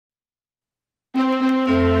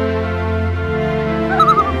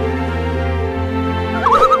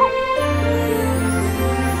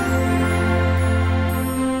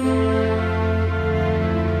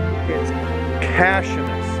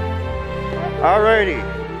Alrighty,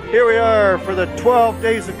 here we are for the 12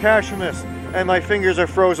 days of Cachemas, and my fingers are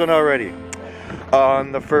frozen already.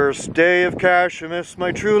 On the first day of Cachemas,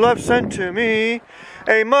 my true love sent to me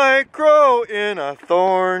a micro in a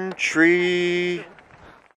thorn tree.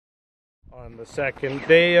 On the second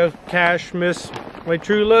day of Cachemas, my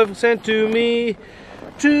true love sent to me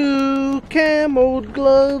 2 cameled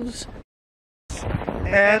gloves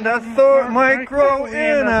And a micro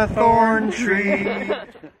in a thorn tree.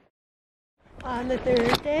 On the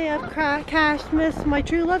third day of Cachemas, my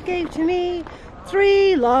true love gave to me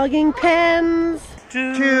 3 logging pens,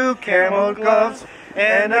 2 camel gloves,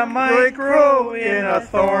 and a micro in a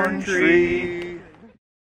thorn tree.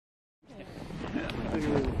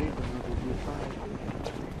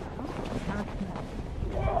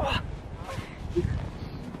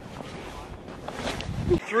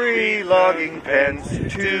 Three logging pens,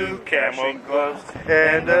 2 camel gloves,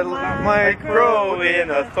 and a micro in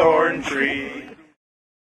a thorn tree.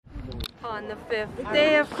 On the 5th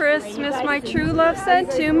day of Christmas, my true love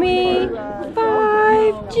sent to me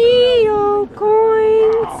 5 geo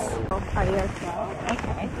coins.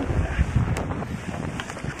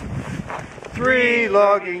 3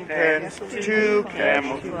 logging pens, 2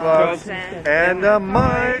 camel gloves, and a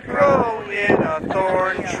micro in a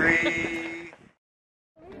thorn tree.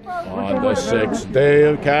 On the 6th day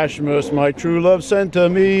of Cachemas, my true love sent to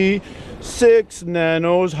me 6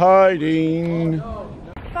 nanos hiding.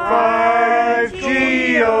 5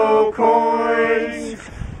 geo coins.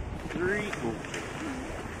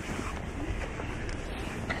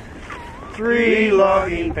 3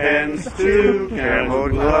 logging pens, 2 camel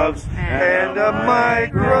gloves, and a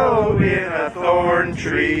micro in a thorn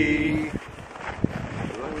tree.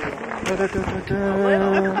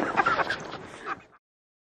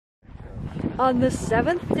 On the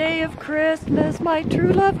 7th day of Christmas, my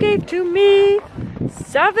true love gave to me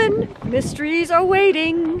 7 mysteries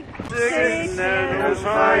awaiting. 6 nanos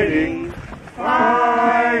hiding.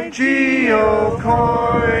 5 geo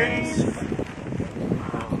coins.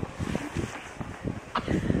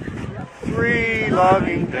 3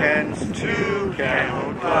 logging pens, 2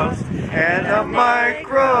 camel gloves, and a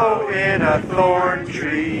micro in a thorn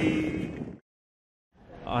tree.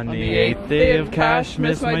 On the 8th day of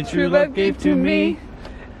Cachemas, my true love gave to me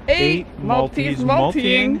 8 Maltese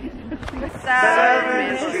multiing,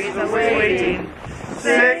 7 mysteries awaiting,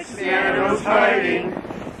 6 nanos hiding,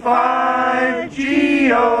 5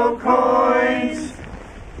 geo coins,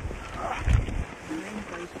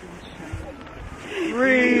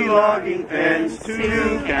 3 logging pens, 2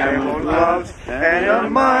 camel gloves, and a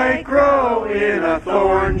micro in a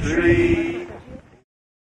thorn tree.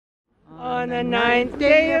 On the 9th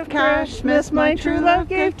day of Cachemas, my true love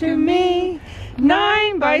gave to me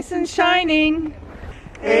 9 bison shining,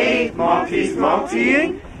 8 Maltese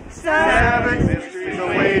multiing, 7 mysteries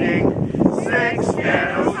awaiting, 6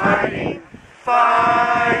 nanos hiding,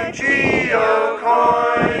 5 geo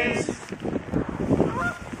coins,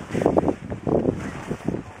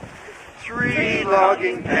 3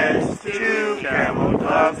 logging pens, 2 camel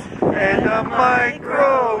gloves, and a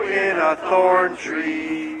micro in a thorn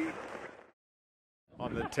tree.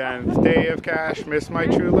 On the 10th day of Cachemas, my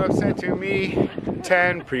true love sent to me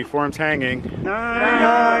 10 preforms hanging.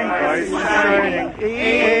 9 bison shining,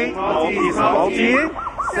 8 Maltese multiing,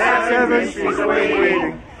 7 mysteries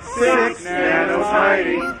awaiting, 6 nanos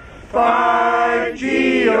hiding, 5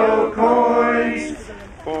 geo coins,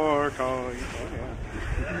 4 coins.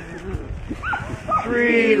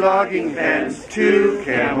 3 logging pens, 2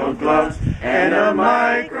 camel gloves, and a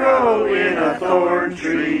micro in a thorn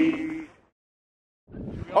tree.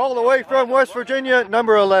 All the way from West Virginia,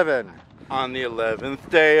 number 11. On the 11th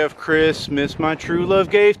day of Christmas, my true love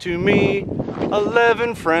gave to me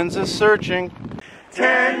 11 friends a searching,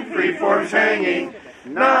 10 freeforms hanging,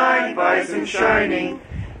 9 bison shining,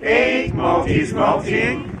 8 Maltese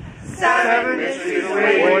multiing, 7 mysteries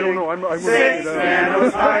awaiting, 6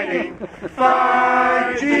 nanos hiding,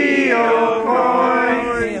 5 geo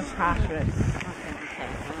coins,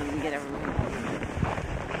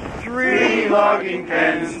 3 logging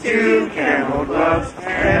pens, 2 camel gloves,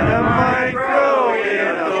 and a micro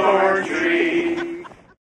in a thorn tree.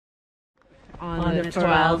 On the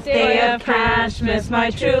 12th day of Cachemas, my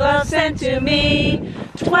true love sent to me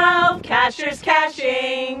 12 cashers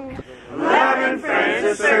caching, 11 friends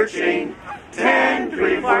a searching, 10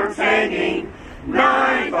 freeforms hanging,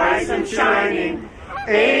 9 bison shining,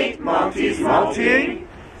 8 Maltese multiing,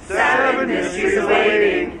 7 mysteries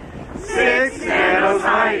awaiting, 6 nanos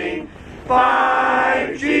hiding,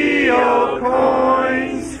 5 geo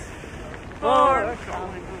coins, 4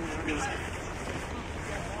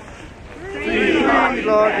 3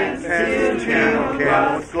 logging pens, 2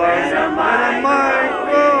 camel's gloves, and I might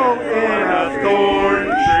grow in a thorn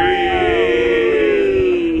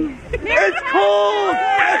tree. It's cold!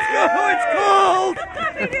 Let's go! It's cold!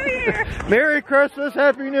 Happy New Year! Merry Christmas,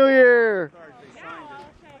 Happy New Year!